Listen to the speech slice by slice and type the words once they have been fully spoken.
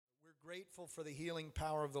grateful for the healing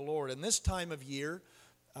power of the Lord. And this time of year,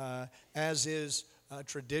 as is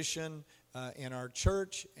tradition in our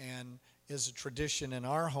church and is a tradition in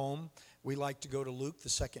our home, we like to go to Luke, the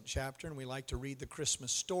second chapter, and we like to read the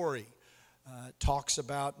Christmas story. It talks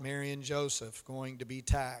about Mary and Joseph going to be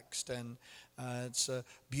taxed, and it's a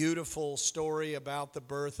beautiful story about the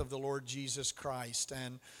birth of the Lord Jesus Christ.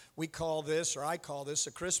 And we call this, or I call this,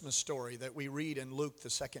 a Christmas story that we read in Luke, the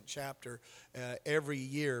second chapter, every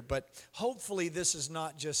year. But hopefully this is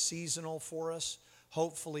not just seasonal for us.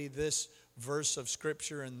 Hopefully this verse of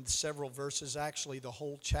Scripture and several verses, actually the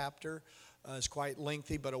whole chapter is quite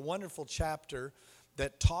lengthy, but a wonderful chapter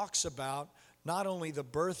that talks about not only the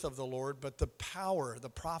birth of the Lord, but the power,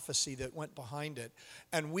 the prophecy that went behind it.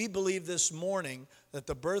 And we believe this morning that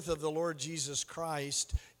the birth of the Lord Jesus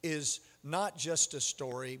Christ is not just a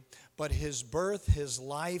story, but His birth, His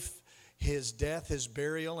life, His death, His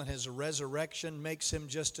burial, and His resurrection makes Him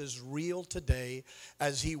just as real today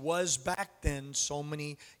as He was back then so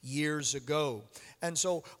many years ago. And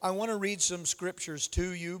so I want to read some scriptures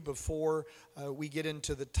to you before we get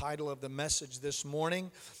into the title of the message this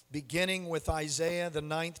morning, beginning with Isaiah, the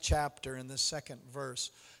 9th chapter and the 2nd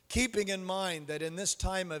verse. Keeping in mind that in this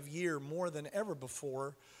time of year, more than ever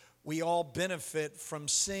before, we all benefit from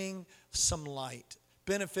seeing some light,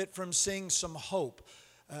 benefit from seeing some hope.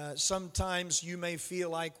 Sometimes you may feel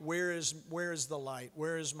like, where is the light?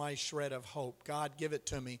 Where is my shred of hope? God, give it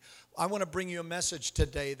to me. I want to bring you a message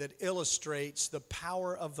today that illustrates the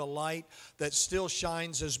power of the light that still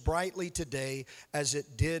shines as brightly today as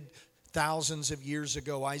it did thousands of years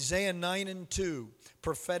ago. Isaiah 9:2,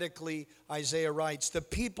 prophetically, Isaiah writes, "The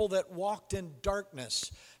people that walked in darkness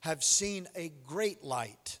have seen a great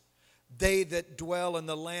light. They that dwell in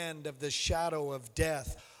the land of the shadow of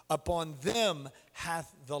death, upon them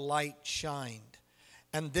hath the light shined."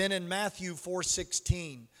 And then in Matthew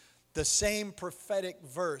 4:16, the same prophetic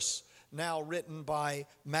verse now written by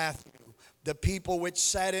Matthew. "The people which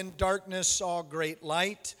sat in darkness saw great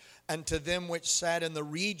light, and to them which sat in the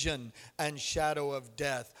region and shadow of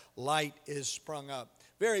death, light is sprung up."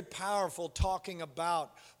 Very powerful, talking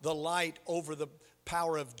about the light over the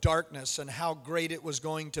power of darkness and how great it was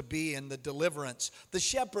going to be in the deliverance. The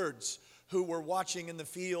shepherds who were watching in the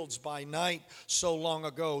fields by night so long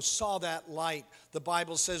ago saw that light. The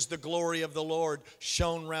Bible says the glory of the Lord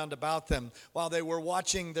shone round about them while they were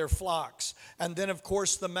watching their flocks. And then, of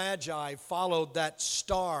course, the Magi followed that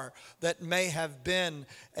star that may have been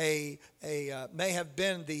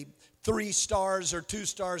the 3 stars or 2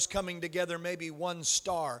 stars coming together, maybe 1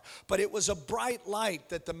 star. But it was a bright light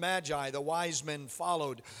that the Magi, the wise men,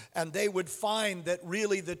 followed. And they would find that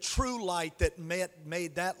really the true light that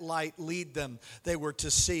made that light lead them, they were to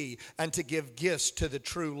see and to give gifts to the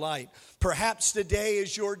true light. Perhaps today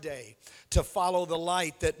is your day to follow the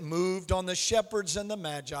light that moved on the shepherds and the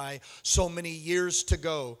Magi so many years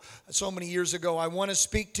ago. I want to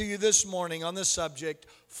speak to you this morning on the subject,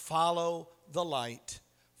 follow the light.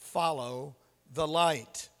 Follow the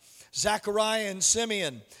light. Zechariah and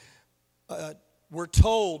Simeon were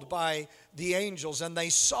told by the angels, and they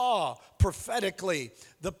saw prophetically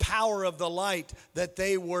the power of the light that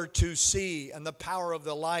they were to see and the power of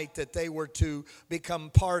the light that they were to become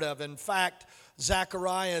part of. In fact,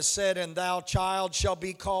 Zechariah said, "And thou, child, shall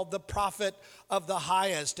be called the prophet of the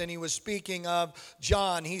highest." And he was speaking of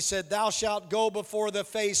John. He said, "Thou shalt go before the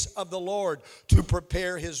face of the Lord to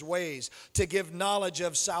prepare his ways, to give knowledge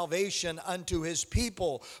of salvation unto his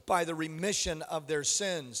people by the remission of their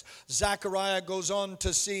sins." Zechariah goes on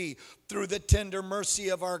to see, "Through the tender mercy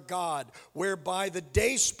of our God, whereby the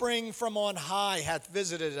day spring from on high hath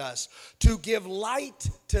visited us, to give light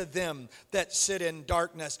to them that sit in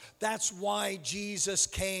darkness." That's why Jesus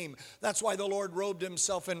came. That's why the Lord robed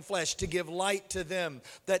himself in flesh, to give light to them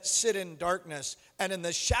that sit in darkness and in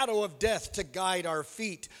the shadow of death, to guide our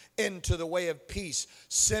feet into the way of peace.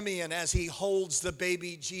 Simeon, as he holds the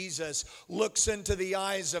baby Jesus, looks into the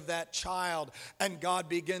eyes of that child, and God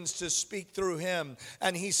begins to speak through him.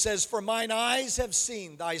 And he says, "For mine eyes have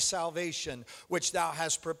seen thy salvation, which thou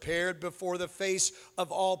hast prepared before the face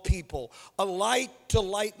of all people, a light to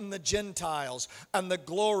lighten the Gentiles, and the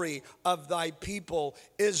glory of thy people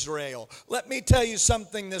Israel." Let me tell you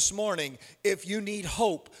something this morning. If you need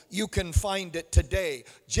hope, you can find it today.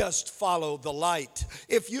 Just follow the light.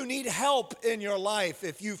 If you need help in your life,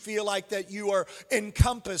 if you feel like that you are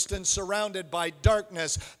encompassed and surrounded by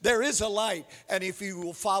darkness, there is a light. And if you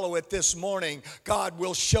will follow it this morning, God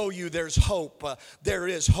will show you there's hope. There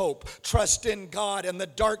is hope. Trust in God, and the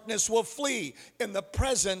darkness will flee in the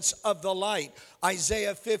presence of the light.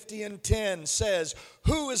 Isaiah 50:10 says,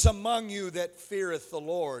 Who is among you that feareth the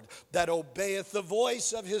Lord, that obeyeth the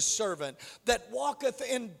voice of his servant, that walketh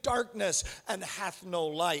in darkness and hath no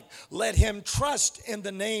light? Let him trust in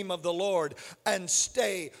the name of the Lord and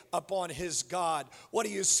stay upon his God. What are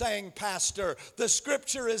you saying, Pastor? The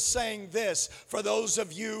scripture is saying this for those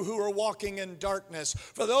of you who are walking in darkness,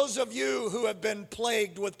 for those of you who have been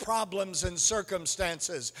plagued with problems and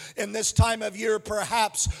circumstances. In this time of year,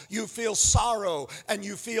 perhaps you feel sorrow and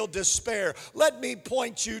you feel despair. Let me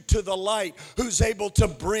point you to the light who's able to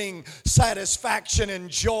bring satisfaction and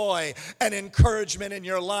joy and encouragement in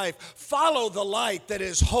your life. Follow the light that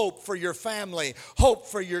is hope for your family, hope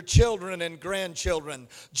for your children and grandchildren.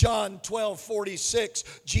 John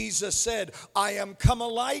 12:46, Jesus said, I am come a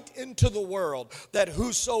light into the world, that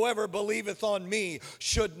whosoever believeth on me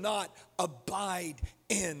should not abide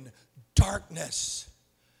in darkness.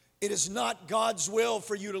 It is not God's will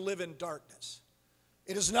for you to live in darkness.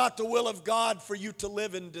 It is not the will of God for you to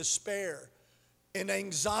live in despair, in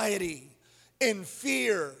anxiety, in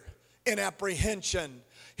fear, in apprehension.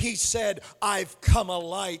 He said, I've come a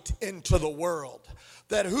light into the world,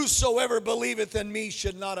 that whosoever believeth in me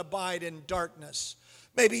should not abide in darkness.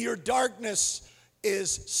 Maybe your darkness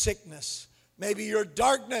is sickness. Maybe your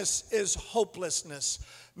darkness is hopelessness.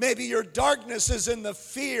 Maybe your darkness is in the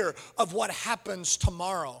fear of what happens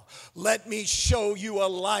tomorrow. Let me show you a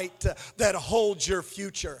light that holds your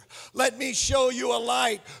future. Let me show you a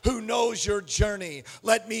light who knows your journey.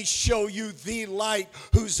 Let me show you the light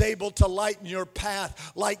who's able to lighten your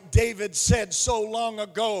path. Like David said so long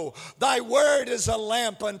ago, thy word is a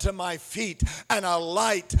lamp unto my feet and a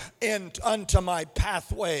light unto my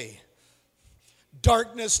pathway.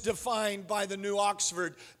 Darkness, defined by the New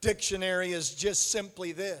Oxford Dictionary, is just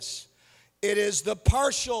simply this. It is the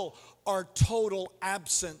partial or total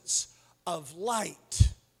absence of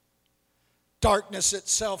light. Darkness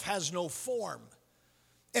itself has no form.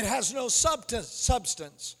 It has no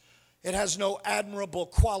substance. It has no admirable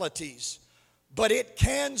qualities. But it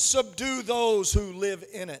can subdue those who live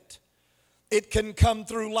in it. It can come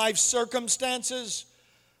through life circumstances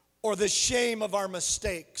or the shame of our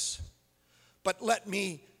mistakes. But let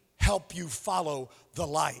me help you follow the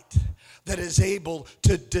light that is able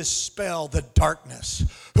to dispel the darkness,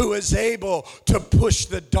 who is able to push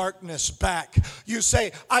the darkness back. You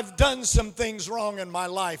say, I've done some things wrong in my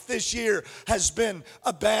life. This year has been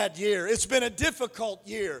a bad year. It's been a difficult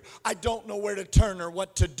year. I don't know where to turn or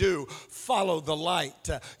what to do. Follow the light.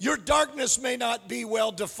 Your darkness may not be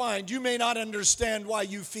well defined. You may not understand why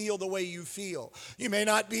you feel the way you feel. You may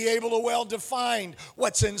not be able to well define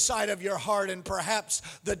what's inside of your heart and perhaps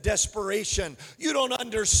the desperation. You don't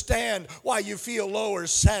understand why you feel low or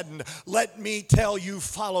saddened. Let me tell you,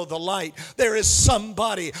 follow the light. There is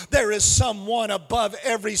somebody, there is someone above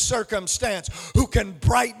every circumstance who can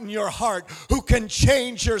brighten your heart, who can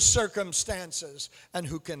change your circumstances, and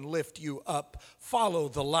who can lift you up. Follow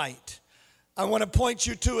the light. I want to point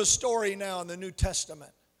you to a story now in the New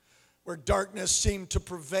Testament where darkness seemed to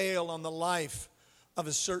prevail on the life of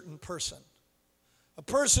a certain person. A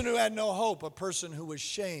person who had no hope, a person who was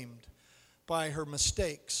shamed by her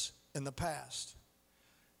mistakes in the past.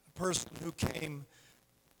 A person who came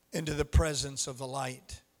into the presence of the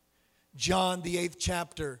light. John, the 8th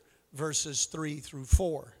chapter, verses 3 through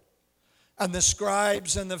 4. And the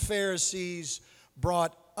scribes and the Pharisees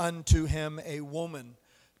brought unto him a woman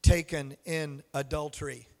taken in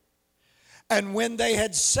adultery. And when they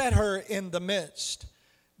had set her in the midst,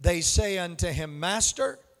 they say unto him,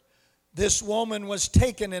 Master, this woman was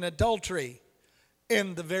taken in adultery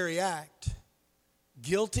in the very act.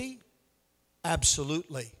 Guilty?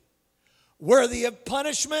 Absolutely. Worthy of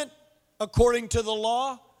punishment according to the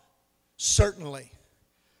law? Certainly.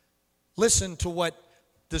 Listen to what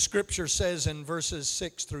the scripture says in verses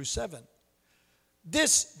 6 through 7.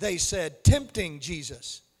 This, they said, tempting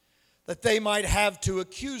Jesus, that they might have to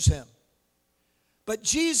accuse him. But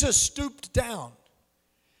Jesus stooped down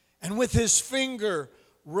and with his finger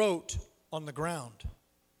wrote on the ground,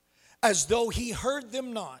 as though he heard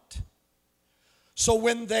them not. So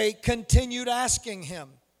when they continued asking him,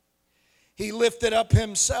 he lifted up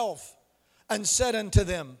himself and said unto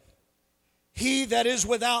them, He that is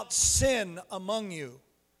without sin among you,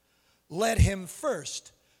 let him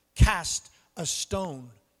first cast a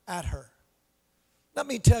stone at her. Let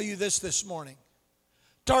me tell you this morning.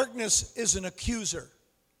 Darkness is an accuser.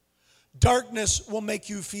 Darkness will make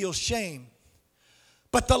you feel shame.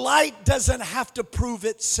 But the light doesn't have to prove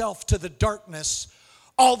itself to the darkness.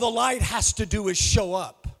 All the light has to do is show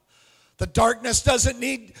up. The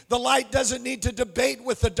light doesn't need to debate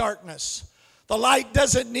with the darkness. The light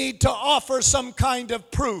doesn't need to offer some kind of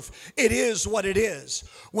proof. It is what it is.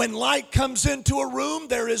 When light comes into a room,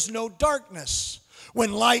 there is no darkness.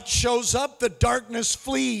 When light shows up, the darkness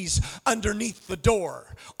flees underneath the door.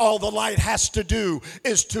 All the light has to do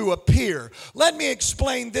is to appear. Let me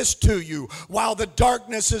explain this to you. While the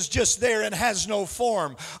darkness is just there and has no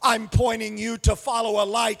form, I'm pointing you to follow a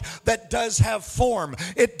light that does have form.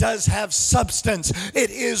 It does have substance.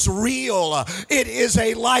 It is real. It is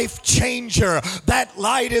a life changer. That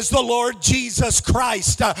light is the Lord Jesus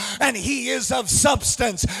Christ, and He is of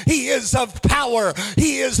substance. He is of power.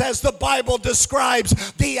 He is, as the Bible describes,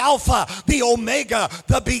 the Alpha, the Omega,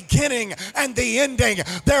 the beginning and the ending.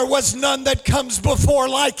 There was none that comes before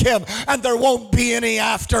like Him, and there won't be any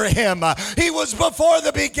after Him. He was before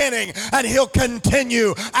the beginning, and He'll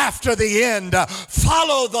continue after the end.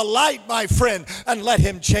 Follow the light, my friend, and let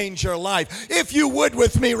Him change your life. If you would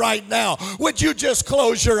with me right now, would you just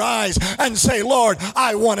close your eyes and say, Lord,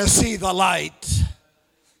 I want to see the light.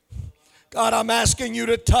 God, I'm asking you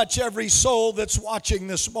to touch every soul that's watching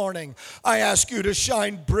this morning. I ask you to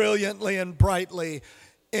shine brilliantly and brightly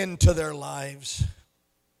into their lives.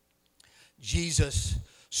 Jesus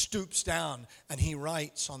stoops down and He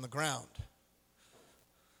writes on the ground.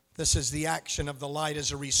 This is the action of the light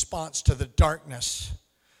as a response to the darkness.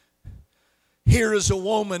 Here is a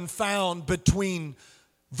woman found between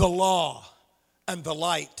the law and the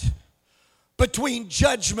light, between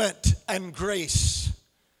judgment and grace.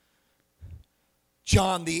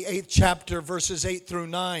 John, the 8th chapter, verses 8 through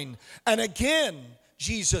 9. And again,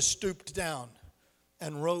 Jesus stooped down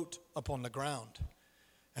and wrote upon the ground.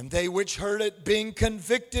 And they which heard it, being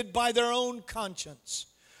convicted by their own conscience,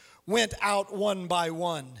 went out one by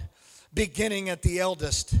one, beginning at the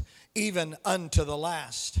eldest, even unto the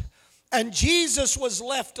last. And Jesus was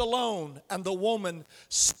left alone, and the woman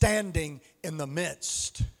standing in the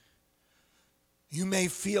midst. You may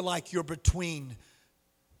feel like you're between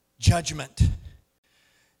judgment,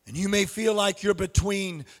 and you may feel like you're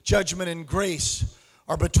between judgment and grace,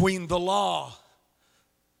 or between the law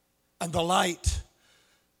and the light.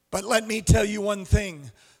 But let me tell you one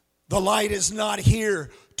thing. The light is not here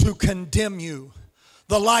to condemn you.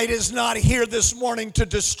 The light is not here this morning to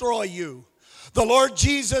destroy you. The Lord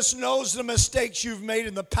Jesus knows the mistakes you've made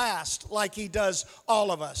in the past, like He does all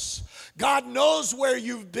of us. God knows where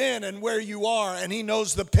you've been and where you are, and He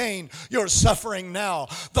knows the pain you're suffering now.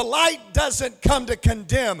 The light doesn't come to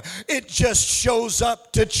condemn. It just shows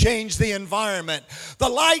up to change the environment. The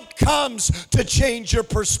light comes to change your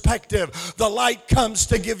perspective. The light comes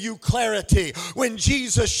to give you clarity. When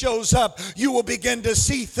Jesus shows up, you will begin to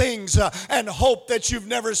see things and hope that you've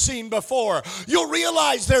never seen before. You'll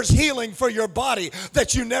realize there's healing for your body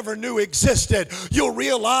that you never knew existed. You'll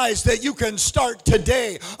realize that you can start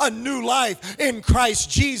today a new life in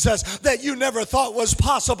Christ Jesus that you never thought was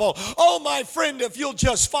possible. Oh, my friend, if you'll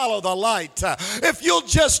just follow the light, if you'll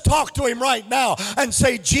just talk to Him right now and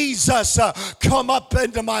say, Jesus, come up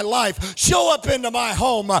into my life, show up into my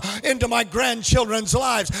home, into my grandchildren's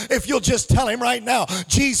lives. If you'll just tell Him right now,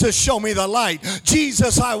 Jesus, show me the light.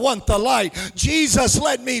 Jesus, I want the light. Jesus,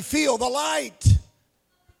 let me feel the light.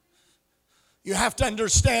 You have to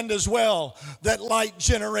understand as well that light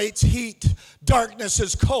generates heat. Darkness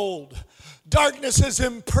is cold. Darkness is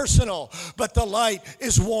impersonal, but the light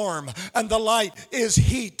is warm and the light is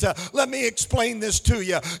heat. Let me explain this to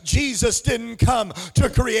you. Jesus didn't come to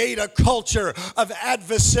create a culture of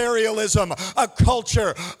adversarialism, a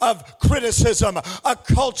culture of criticism, a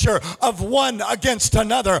culture of one against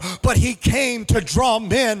another, but He came to draw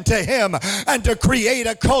men to Him and to create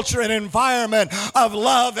a culture and environment of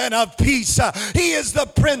love and of peace. He is the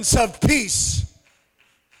Prince of Peace.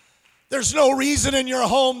 There's no reason in your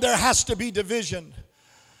home there has to be division.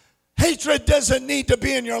 Hatred doesn't need to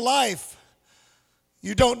be in your life.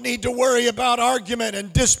 You don't need to worry about argument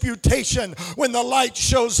and disputation. When the light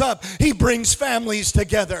shows up, He brings families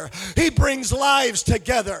together. He brings lives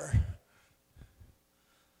together.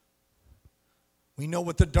 We know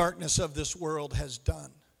what the darkness of this world has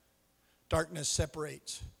done. Darkness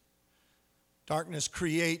separates. Darkness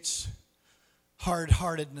creates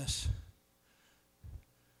hard-heartedness.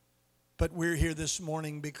 But we're here this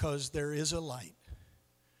morning because there is a light.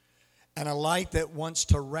 And a light that wants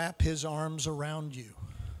to wrap His arms around you.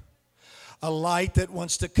 A light that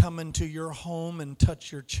wants to come into your home and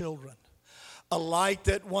touch your children. A light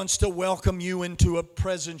that wants to welcome you into a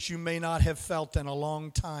presence you may not have felt in a long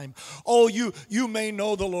time. Oh, you may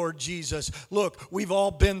know the Lord Jesus. Look, we've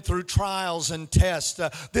all been through trials and tests.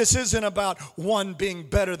 This isn't about one being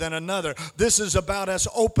better than another. This is about us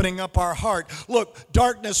opening up our heart. Look,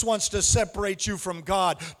 darkness wants to separate you from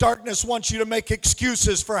God. Darkness wants you to make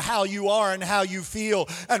excuses for how you are and how you feel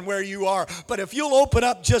and where you are. But if you'll open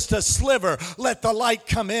up just a sliver, let the light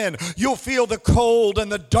come in, you'll feel the cold and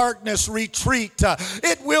the darkness retreat.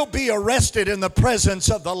 It will be arrested in the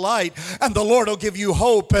presence of the light, and the Lord will give you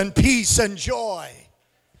hope and peace and joy.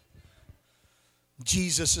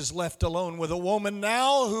 Jesus is left alone with a woman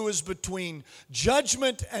now who is between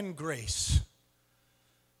judgment and grace.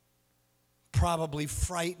 Probably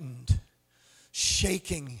frightened,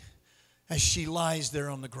 shaking as she lies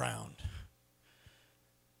there on the ground.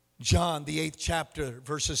 John, the 8th chapter,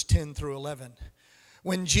 verses 10 through 11.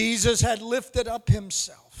 When Jesus had lifted up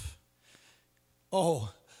himself.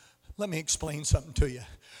 Oh, let me explain something to you.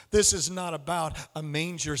 This is not about a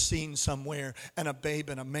manger scene somewhere and a babe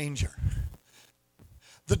in a manger.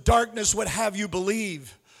 The darkness would have you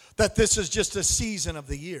believe that this is just a season of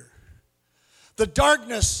the year. The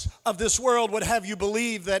darkness of this world would have you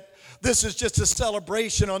believe that this is just a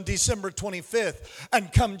celebration on December 25th.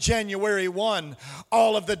 And come January 1,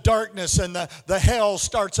 all of the darkness and the hell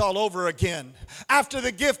starts all over again. After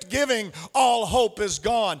the gift giving, all hope is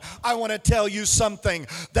gone. I want to tell you something,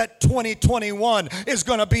 that 2021 is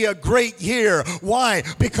going to be a great year. Why?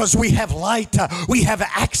 Because we have light. We have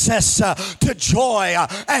access to joy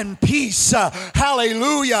and peace.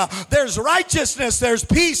 Hallelujah. There's righteousness, there's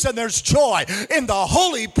peace, and there's joy in the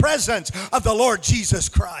holy presence of the Lord Jesus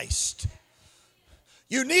Christ.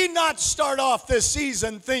 You need not start off this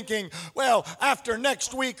season thinking, well, after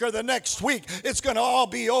next week or the next week, it's going to all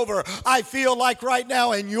be over. I feel like right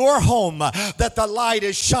now in your home that the light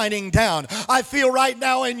is shining down. I feel right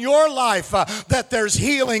now in your life that there's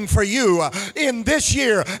healing for you in this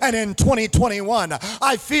year and in 2021.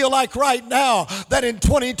 I feel like right now that in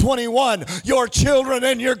 2021, your children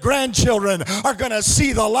and your grandchildren are going to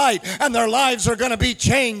see the light and their lives are going to be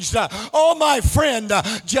changed. Oh, my friend,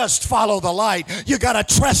 just follow the light. You got to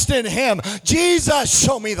trust in him. Jesus,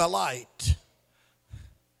 show me the light.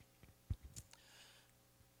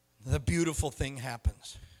 The beautiful thing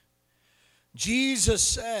happens. Jesus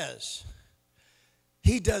says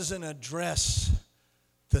he doesn't address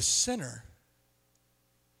the sinner.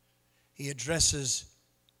 He addresses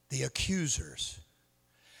the accusers.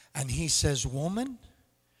 And he says, woman,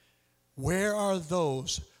 where are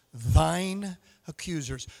those thine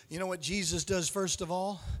accusers? You know what Jesus does first of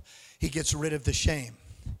all? He gets rid of the shame.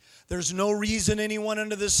 There's no reason anyone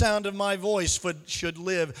under the sound of my voice should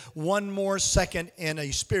live one more second in a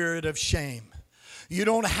spirit of shame. You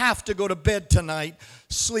don't have to go to bed tonight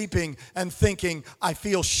sleeping and thinking, I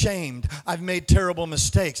feel shamed. I've made terrible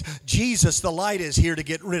mistakes. Jesus, the light, is here to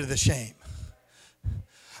get rid of the shame.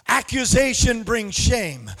 Accusation brings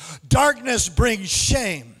shame. Darkness brings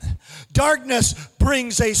shame. Darkness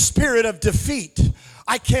brings a spirit of defeat.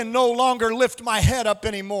 I can no longer lift my head up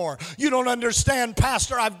anymore. You don't understand,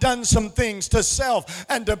 Pastor. I've done some things to self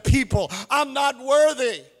and to people. I'm not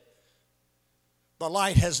worthy. The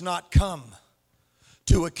light has not come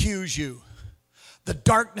to accuse you. The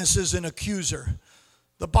darkness is an accuser.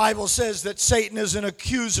 The Bible says that Satan is an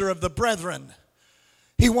accuser of the brethren.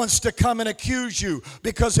 He wants to come and accuse you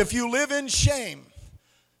because if you live in shame,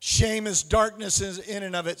 shame is darkness in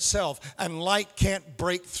and of itself, and light can't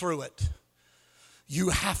break through it. You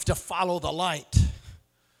have to follow the light.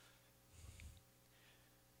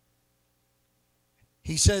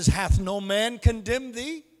 He says, hath no man condemned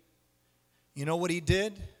thee? You know what he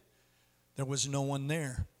did? There was no one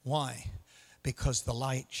there. Why? Because the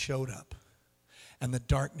light showed up and the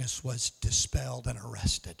darkness was dispelled and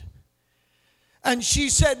arrested. And she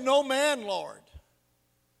said, no man, Lord.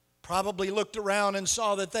 Probably looked around and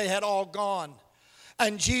saw that they had all gone.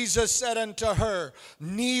 And Jesus said unto her,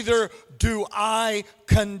 neither do I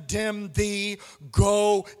condemn thee.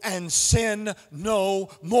 Go and sin no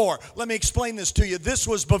more. Let me explain this to you. This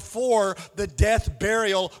was before the death,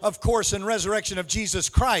 burial, of course, and resurrection of Jesus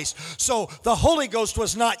Christ. So the Holy Ghost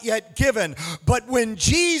was not yet given. But when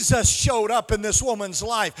Jesus showed up in this woman's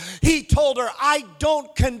life, he told her, I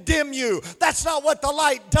don't condemn you. That's not what the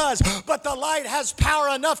light does. But the light has power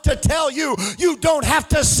enough to tell you, you don't have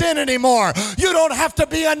to sin anymore. You don't have to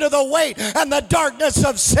be under the weight and the darkness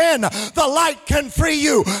of sin. The light can free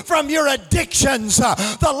you from your addictions.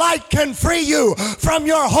 The light can free you from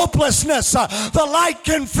your hopelessness. The light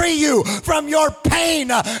can free you from your pain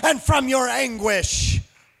and from your anguish.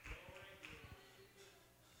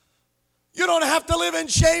 You don't have to live in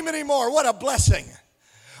shame anymore. What a blessing.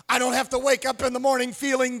 I don't have to wake up in the morning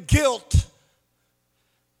feeling guilt.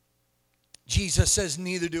 Jesus says,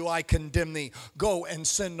 neither do I condemn thee. Go and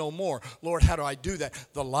sin no more. Lord, how do I do that?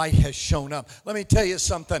 The light has shown up. Let me tell you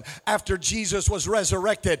something. After Jesus was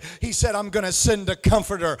resurrected, he said, I'm going to send a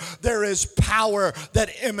comforter. There is power that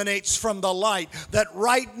emanates from the light that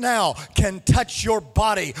right now can touch your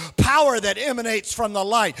body. Power that emanates from the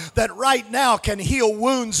light that right now can heal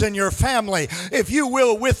wounds in your family. If you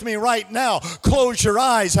will, with me right now, close your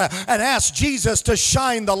eyes and ask Jesus to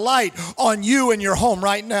shine the light on you and your home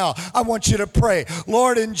right now. I want you to pray.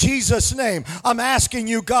 Lord, in Jesus' name, I'm asking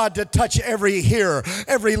you, God, to touch every hearer,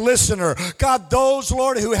 every listener. God, those,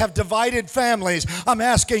 Lord, who have divided families, I'm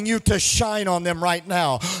asking you to shine on them right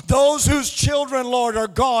now. Those whose children, Lord, are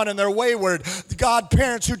gone and they're wayward. God,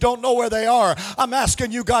 parents who don't know where they are, I'm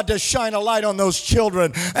asking you, God, to shine a light on those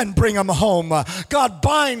children and bring them home. God,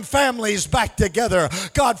 bind families back together.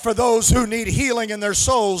 God, for those who need healing in their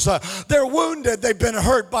souls, they're wounded. They've been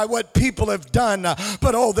hurt by what people have done.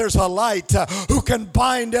 But oh, there's a light who can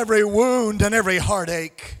bind every wound and every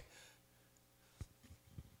heartache.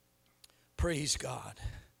 Praise God.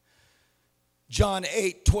 John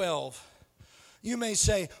 8:12. You may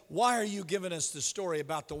say, why are you giving us the story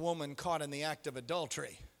about the woman caught in the act of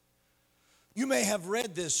adultery? You may have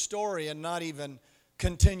read this story and not even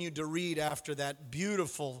continued to read after that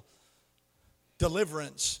beautiful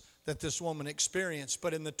deliverance that this woman experienced.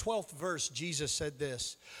 But in the 12th verse, Jesus said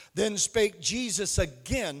this, then spake Jesus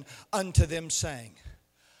again unto them, saying,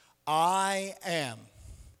 I am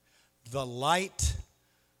the light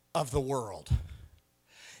of the world.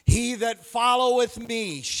 He that followeth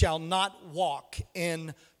me shall not walk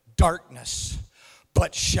in darkness,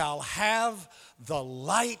 but shall have the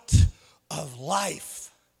light of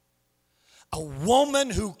life. A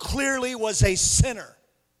woman who clearly was a sinner,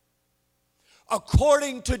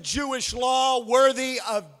 according to Jewish law, worthy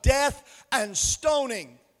of death and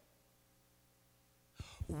stoning,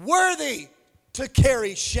 worthy to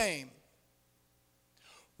carry shame,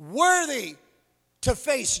 worthy to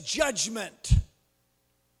face judgment.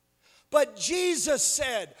 But Jesus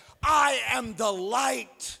said, I am the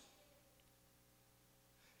light.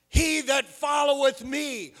 He that followeth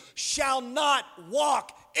me shall not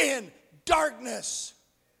walk in darkness.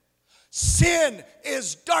 Sin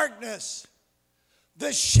is darkness.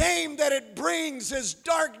 The shame that it brings is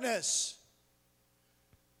darkness.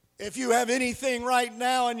 If you have anything right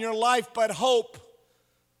now in your life but hope,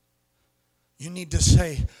 you need to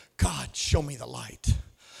say, God, show me the light.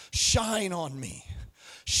 Shine on me.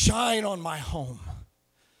 Shine on my home.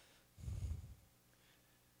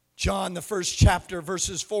 John, the first chapter,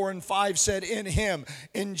 verses 4 and 5 said, in him,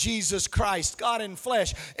 in Jesus Christ, God in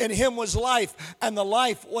flesh, in him was life, and the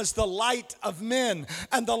life was the light of men.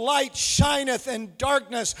 And the light shineth in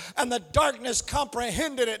darkness, and the darkness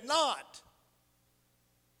comprehended it not.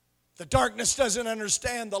 The darkness doesn't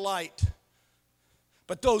understand the light,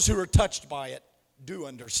 but those who are touched by it do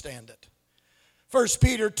understand it. 1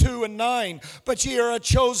 Peter 2 and 9, but ye are a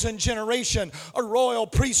chosen generation, a royal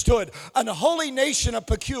priesthood, and a holy nation, a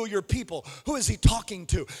peculiar people. Who is he talking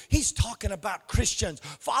to? He's talking about Christians,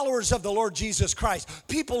 followers of the Lord Jesus Christ,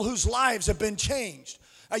 people whose lives have been changed.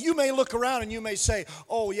 Now, you may look around and you may say,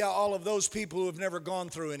 oh yeah, all of those people who have never gone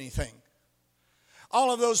through anything.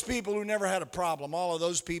 All of those people who never had a problem, all of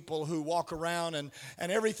those people who walk around and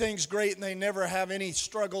everything's great and they never have any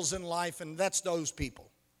struggles in life, and that's those people.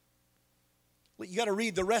 You got to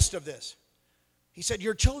read the rest of this. He said,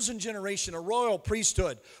 your chosen generation, a royal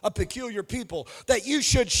priesthood, a peculiar people, that you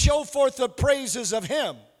should show forth the praises of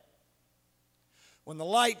him. When the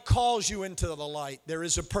light calls you into the light, there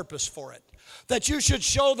is a purpose for it. That you should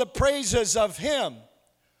show the praises of him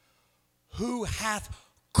who hath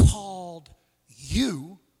called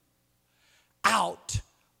you out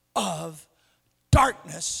of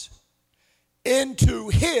darkness into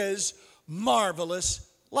his marvelous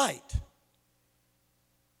light.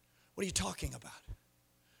 What are you talking about?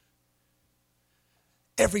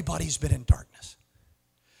 Everybody's been in darkness.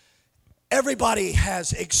 Everybody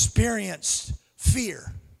has experienced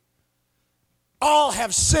fear. All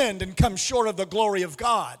have sinned and come short of the glory of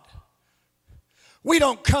God. We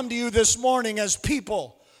don't come to you this morning as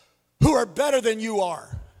people who are better than you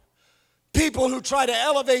are. People who try to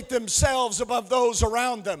elevate themselves above those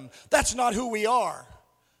around them. That's not who we are.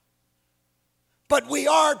 But we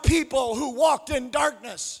are people who walked in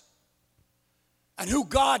darkness, and who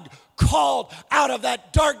God called out of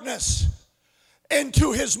that darkness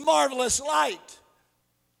into his marvelous light.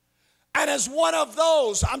 And as one of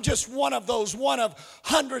those, I'm just one of those, one of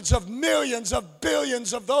hundreds of millions of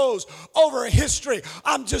billions of those over history.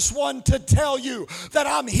 I'm just one to tell you that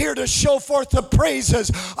I'm here to show forth the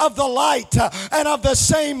praises of the light and of the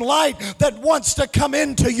same light that wants to come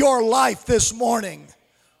into your life this morning.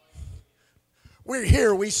 We're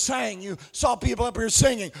here, we sang, you saw people up here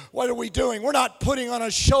singing. What are we doing? We're not putting on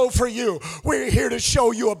a show for you. We're here to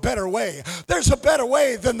show you a better way. There's a better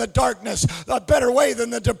way than the darkness, a better way than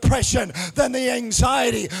the depression, than the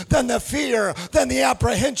anxiety, than the fear, than the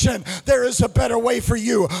apprehension. There is a better way for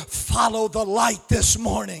you. Follow the light this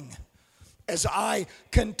morning. As I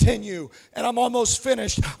continue, and I'm almost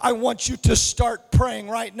finished, I want you to start praying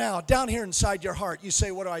right now. Down here inside your heart, you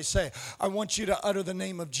say, what do I say? I want you to utter the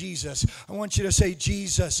name of Jesus. I want you to say,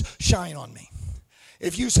 Jesus, shine on me.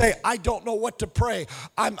 If you say, I don't know what to pray,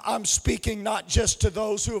 I'm speaking not just to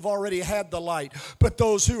those who have already had the light, but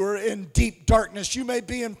those who are in deep darkness. You may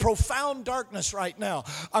be in profound darkness right now.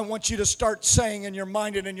 I want you to start saying in your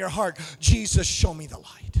mind and in your heart, Jesus, show me the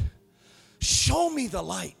light. Show me the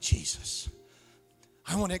light, Jesus.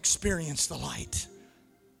 I want to experience the light.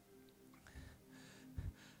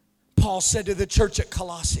 Paul said to the church at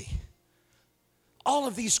Colossae, all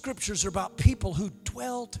of these scriptures are about people who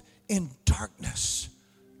dwelt in darkness.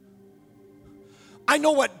 I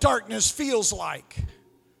know what darkness feels like.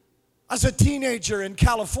 As a teenager in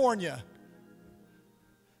California,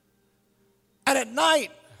 and at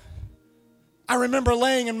night, I remember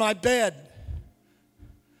laying in my bed,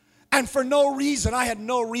 and for no reason, I had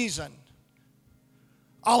no reason,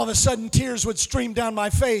 all of a sudden tears would stream down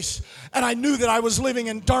my face, and I knew that I was living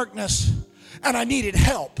in darkness and I needed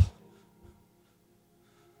help.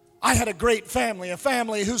 I had a great family, a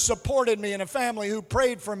family who supported me and a family who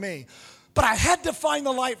prayed for me, but I had to find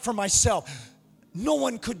the light for myself. No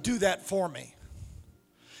one could do that for me.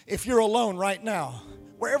 If you're alone right now,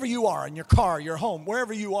 wherever you are, in your car, your home,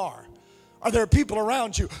 wherever you are there people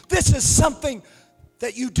around you? This is something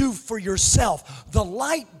that you do for yourself. The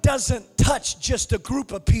light doesn't touch just a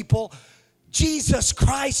group of people. Jesus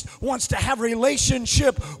Christ wants to have a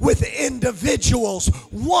relationship with individuals,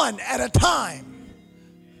 one at a time.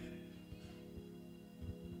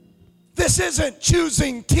 This isn't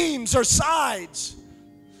choosing teams or sides.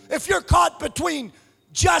 If you're caught between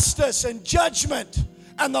justice and judgment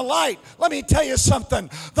and the light, let me tell you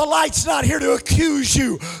something. The light's not here to accuse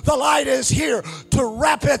you. The light is here to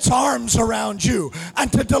wrap its arms around you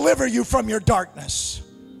and to deliver you from your darkness.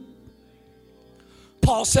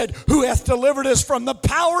 Paul said, who hath delivered us from the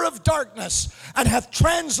power of darkness and hath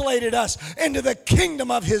translated us into the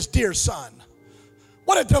kingdom of his dear Son.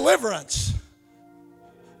 What a deliverance.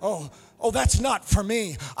 Oh, that's not for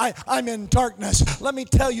me. I'm in darkness. Let me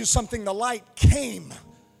tell you something. The light came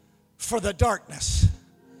for the darkness.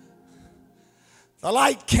 The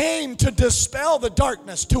light came to dispel the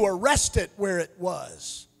darkness, to arrest it where it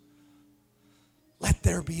was. Let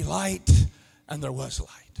there be light, and there was light.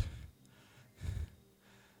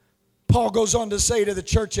 Paul goes on to say to the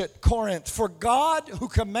church at Corinth, for God who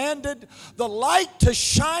commanded the light to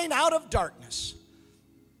shine out of darkness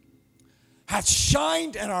hath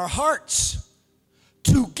shined in our hearts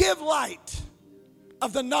to give light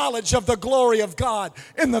of the knowledge of the glory of God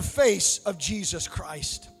in the face of Jesus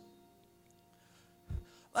Christ.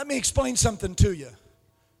 Let me explain something to you.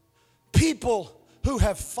 People who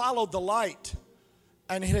have followed the light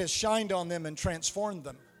and it has shined on them and transformed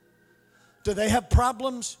them, do they have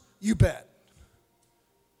problems? You bet.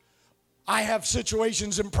 I have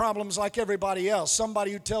situations and problems like everybody else.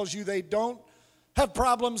 Somebody who tells you they don't have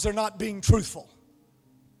problems, they're not being truthful.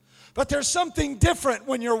 But there's something different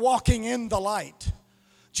when you're walking in the light.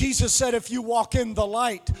 Jesus said if you walk in the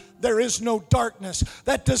light, there is no darkness.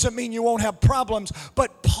 That doesn't mean you won't have problems,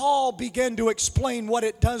 but Paul began to explain what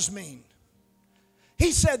it does mean.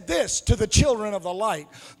 He said this to the children of the light.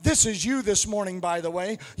 This is you this morning, by the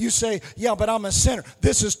way. You say, yeah, but I'm a sinner.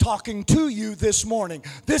 This is talking to you this morning.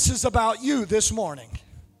 This is about you this morning.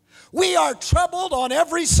 We are troubled on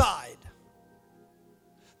every side.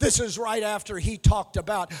 This is right after he talked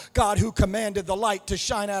about God who commanded the light to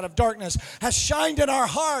shine out of darkness has shined in our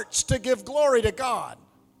hearts to give glory to God.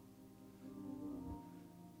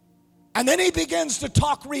 And then he begins to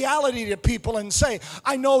talk reality to people and say,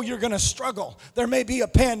 I know you're going to struggle. There may be a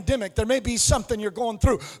pandemic. There may be something you're going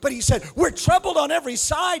through. But he said, we're troubled on every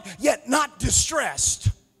side, yet not distressed.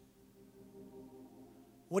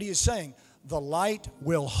 What are you saying? The light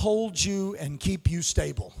will hold you and keep you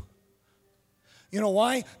stable. You know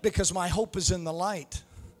why? Because my hope is in the light.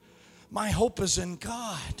 My hope is in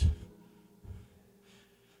God.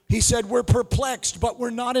 He said, we're perplexed, but we're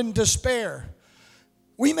not in despair.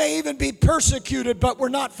 We may even be persecuted, but we're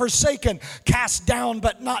not forsaken, cast down,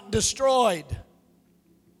 but not destroyed.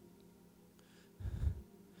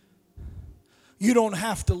 You don't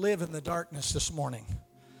have to live in the darkness this morning.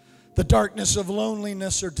 The darkness of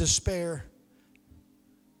loneliness or despair.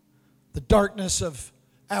 The darkness of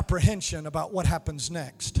apprehension about what happens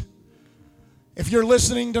next. If you're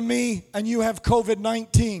listening to me and you have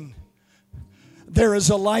COVID-19, there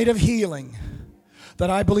is a light of healing that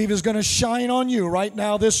I believe is going to shine on you right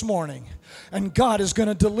now this morning. And God is going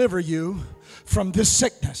to deliver you from this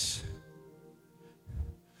sickness.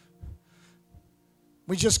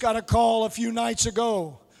 We just got a call a few nights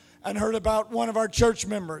ago and heard about one of our church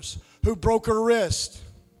members who broke her wrist.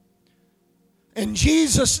 In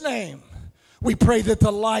Jesus' name, we pray that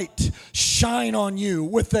the light shine on you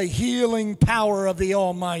with the healing power of the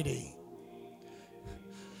Almighty.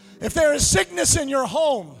 If there is sickness in your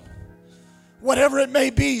home, whatever it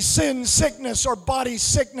may be, sin, sickness, or body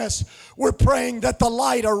sickness, we're praying that the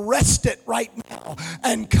light arrest it right now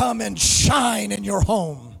and come and shine in your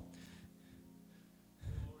home.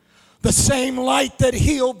 The same light that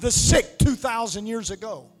healed the sick 2,000 years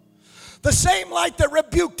ago. The same light that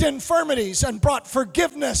rebuked infirmities and brought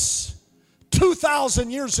forgiveness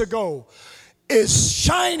 2,000 years ago is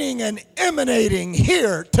shining and emanating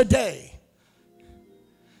here today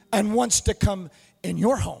and wants to come in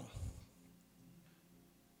your home.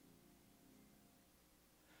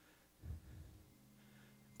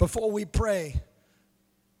 Before we pray,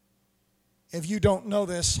 if you don't know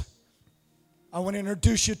this, I want to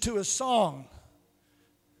introduce you to a song.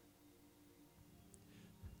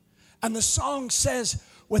 And the song says,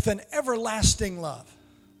 with an everlasting love,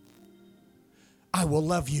 I will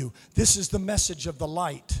love you. This is the message of the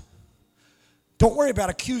light. Don't worry about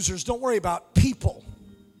accusers. Don't worry about people.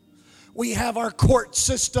 We have our court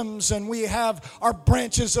systems and we have our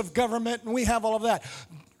branches of government and we have all of that.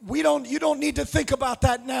 You don't need to think about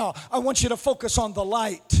that now. I want you to focus on the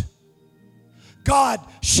light. God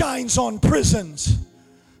shines on prisons.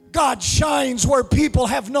 God shines where people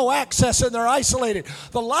have no access and they're isolated.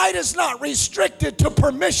 The light is not restricted to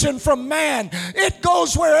permission from man. It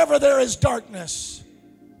goes wherever there is darkness.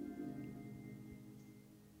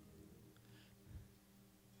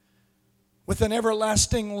 With an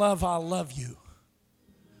everlasting love, I'll love you.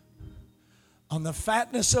 On the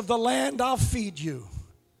fatness of the land, I'll feed you.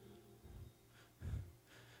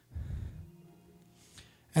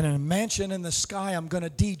 And in a mansion in the sky, I'm going to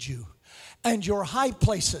deed you. And your high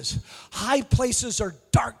places are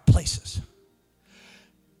dark places.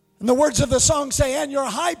 And the words of the song say, and your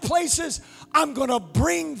high places, I'm going to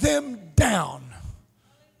bring them down.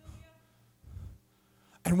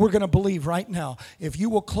 And we're going to believe right now, if you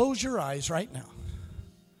will close your eyes right now.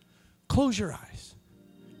 Close your eyes.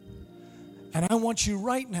 And I want you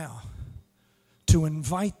right now to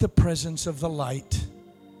invite the presence of the light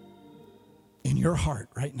in your heart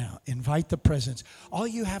right now. Invite the presence. All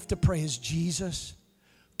you have to pray is, Jesus,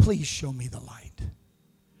 please show me the light.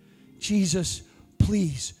 Jesus,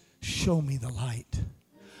 please show me the light.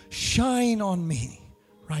 Shine on me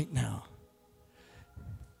right now.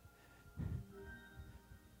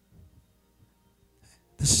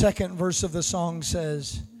 The second verse of the song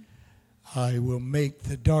says, I will make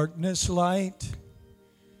the darkness light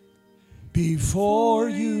before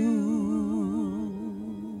you.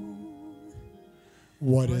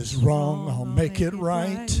 What is wrong, I'll make it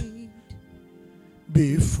right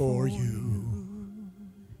before you.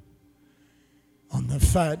 On the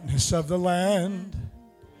fatness of the land,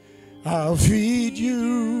 I'll feed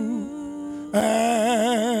you,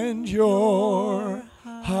 and your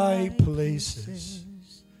high places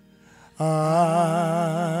I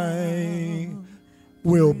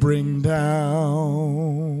will bring down.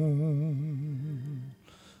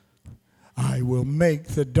 I will make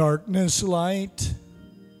the darkness light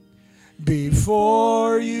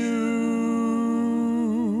before you.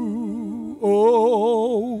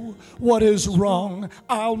 Oh, what is wrong,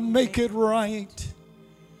 I'll make it right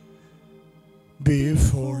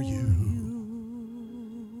before you.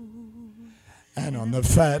 And on the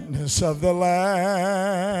fatness of the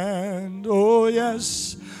land, oh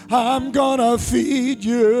yes, I'm gonna feed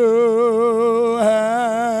you,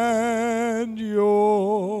 and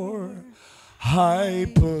your high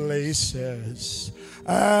places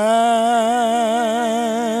and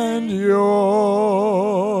your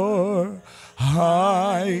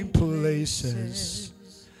high places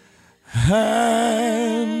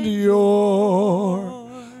and your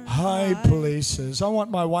high places. I want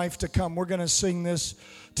my wife to come. We're going to sing this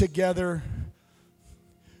together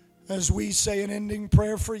as we say an ending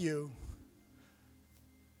prayer for you.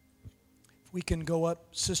 We can go up,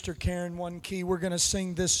 Sister Karen, one key. We're going to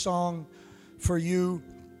sing this song for you.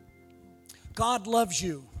 God loves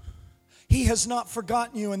you. He has not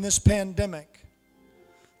forgotten you in this pandemic.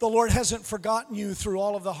 The Lord hasn't forgotten you through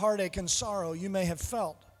all of the heartache and sorrow you may have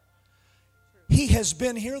felt. He has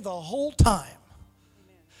been here the whole time.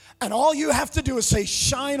 And all you have to do is say,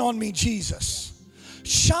 shine on me, Jesus.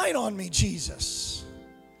 Shine on me, Jesus.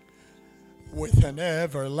 With an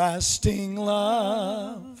everlasting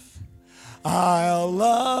love, I'll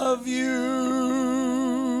love you.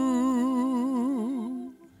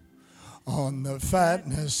 On the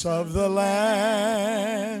fatness of the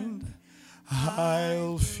land,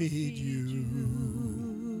 I'll feed you.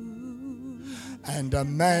 And a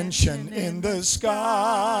mansion in the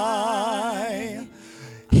sky,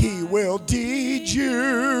 He will deed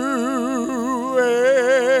you,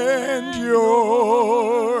 and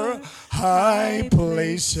your high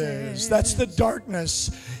places, that's the darkness,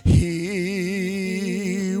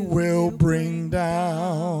 He will bring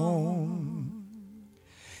down.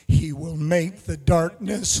 He will make the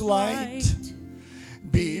darkness light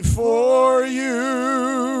before you.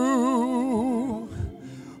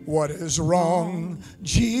 What is wrong,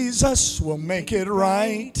 Jesus will make it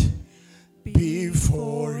right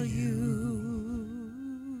before you.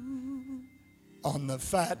 On the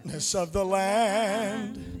fatness of the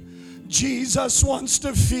land, Jesus wants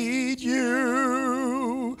to feed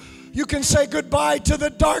you. You can say goodbye to the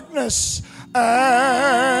darkness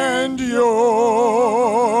and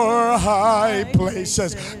your high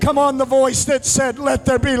places. Come on, the voice that said, let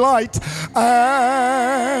there be light.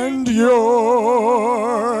 And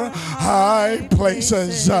your high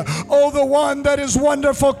places. Oh, the one that is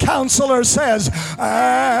wonderful counselor says,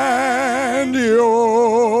 and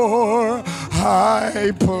your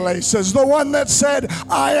high places. The one that said,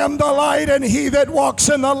 I am the light, and he that walks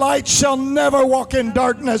in the light shall never walk in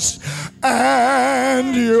darkness.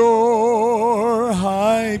 And your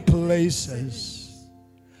high places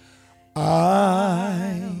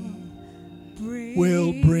I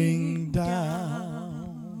will bring down.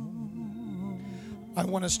 I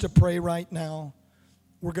want us to pray right now.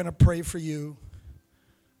 We're going to pray for you.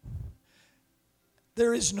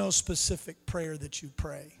 There is no specific prayer that you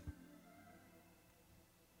pray.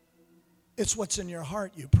 It's what's in your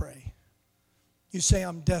heart you pray. You say,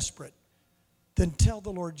 I'm desperate. Then tell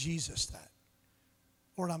the Lord Jesus that.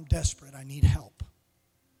 Lord, I'm desperate. I need help.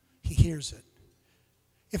 He hears it.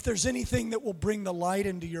 If there's anything that will bring the light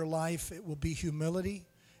into your life, it will be humility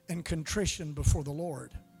and contrition before the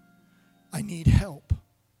Lord. I need help.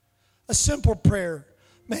 A simple prayer.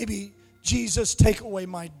 Maybe, Jesus, take away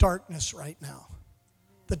my darkness right now.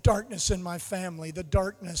 The darkness in my family, the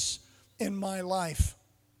darkness in my life.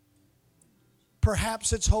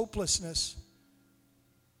 Perhaps it's hopelessness.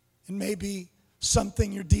 And maybe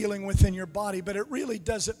something you're dealing with in your body, but it really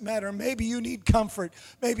doesn't matter. Maybe you need comfort.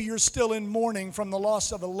 Maybe you're still in mourning from the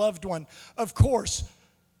loss of a loved one. Of course,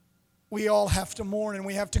 we all have to mourn and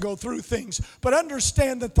we have to go through things. But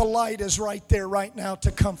understand that the light is right there right now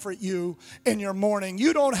to comfort you in your mourning.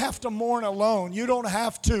 You don't have to mourn alone. You don't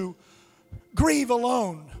have to grieve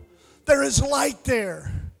alone. There is light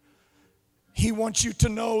there. He wants you to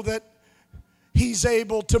know that He's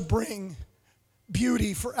able to bring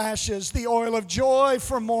beauty for ashes, the oil of joy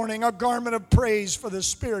for mourning, a garment of praise for the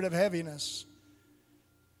spirit of heaviness.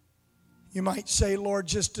 You might say, Lord,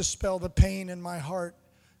 just dispel the pain in my heart,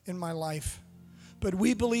 in my life. But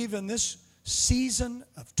we believe in this season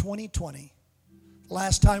of 2020,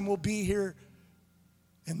 last time we'll be here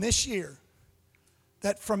in this year,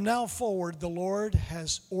 that from now forward the Lord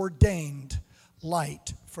has ordained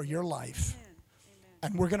light for your life. Amen.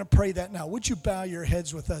 And we're going to pray that now. Would you bow your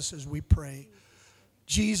heads with us as we pray?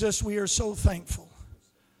 Jesus, we are so thankful.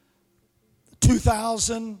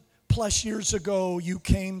 2,000 plus years ago, you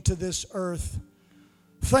came to this earth.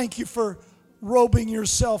 Thank you for robing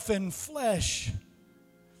yourself in flesh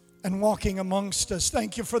and walking amongst us.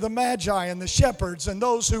 Thank you for the Magi and the shepherds and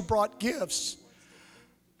those who brought gifts.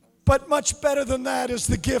 But much better than that is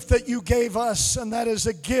the gift that you gave us, and that is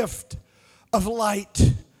a gift of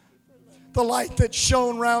light. The light that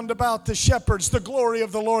shone round about the shepherds, the glory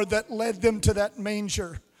of the Lord that led them to that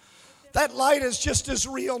manger. That light is just as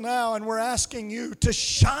real now, and we're asking you to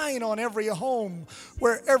shine on every home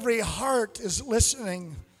where every heart is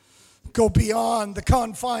listening. Go beyond the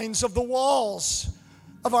confines of the walls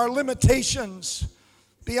of our limitations,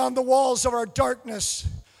 beyond the walls of our darkness,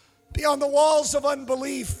 beyond the walls of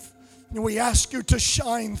unbelief. And we ask you to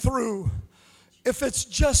shine through. If it's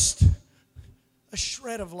just a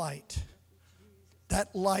shred of light,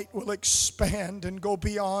 that light will expand and go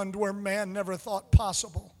beyond where man never thought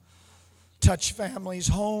possible. Touch families,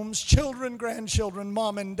 homes, children, grandchildren,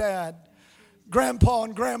 mom and dad, grandpa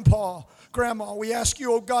and grandma. We ask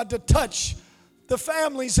you, oh God, to touch the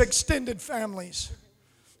families, extended families.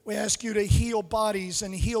 We ask you to heal bodies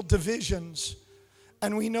and heal divisions.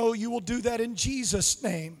 And we know you will do that in Jesus'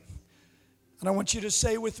 name. And I want you to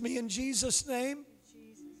say with me, in Jesus' name,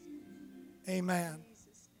 amen.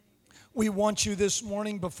 We want you this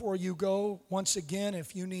morning, before you go, once again,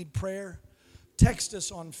 if you need prayer, text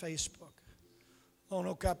us on Facebook.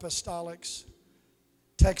 Lonoc Apostolics.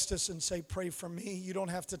 Text us and say, pray for me. You don't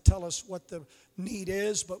have to tell us what the need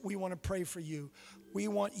is, but we want to pray for you. We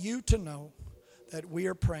want you to know that we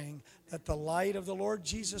are praying that the light of the Lord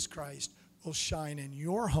Jesus Christ will shine in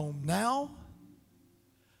your home now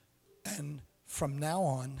and from now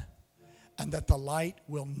on, and that the light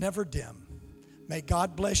will never dim. May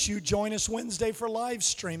God bless you. Join us Wednesday for live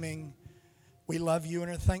streaming. We love you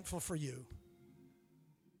and are thankful for you.